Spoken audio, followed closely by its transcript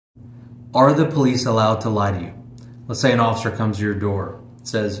Are the police allowed to lie to you? Let's say an officer comes to your door,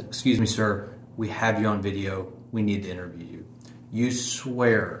 says, "Excuse me, sir, we have you on video. We need to interview you." You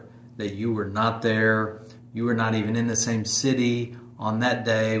swear that you were not there, you were not even in the same city on that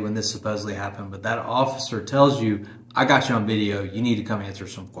day when this supposedly happened, but that officer tells you, "I got you on video, you need to come answer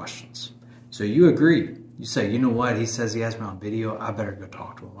some questions." So you agree. You say, "You know what, he says he has me on video, I better go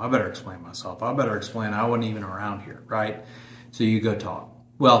talk to him. I better explain myself. I better explain I wasn't even around here," right? So you go talk.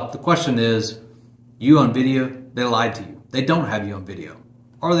 Well, the question is, you on video, they lied to you. They don't have you on video.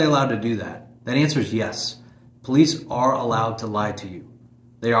 Are they allowed to do that? That answer is yes. Police are allowed to lie to you.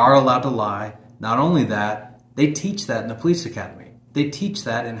 They are allowed to lie. Not only that, they teach that in the police academy. They teach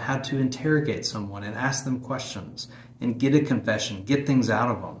that in how to interrogate someone and ask them questions and get a confession, get things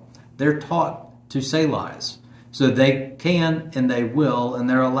out of them. They're taught to say lies. So they can and they will and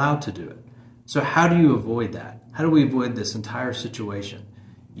they're allowed to do it. So how do you avoid that? How do we avoid this entire situation?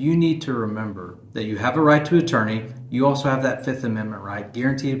 You need to remember that you have a right to attorney. You also have that Fifth Amendment right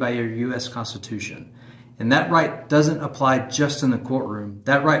guaranteed by your U.S. Constitution. And that right doesn't apply just in the courtroom.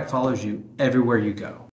 That right follows you everywhere you go.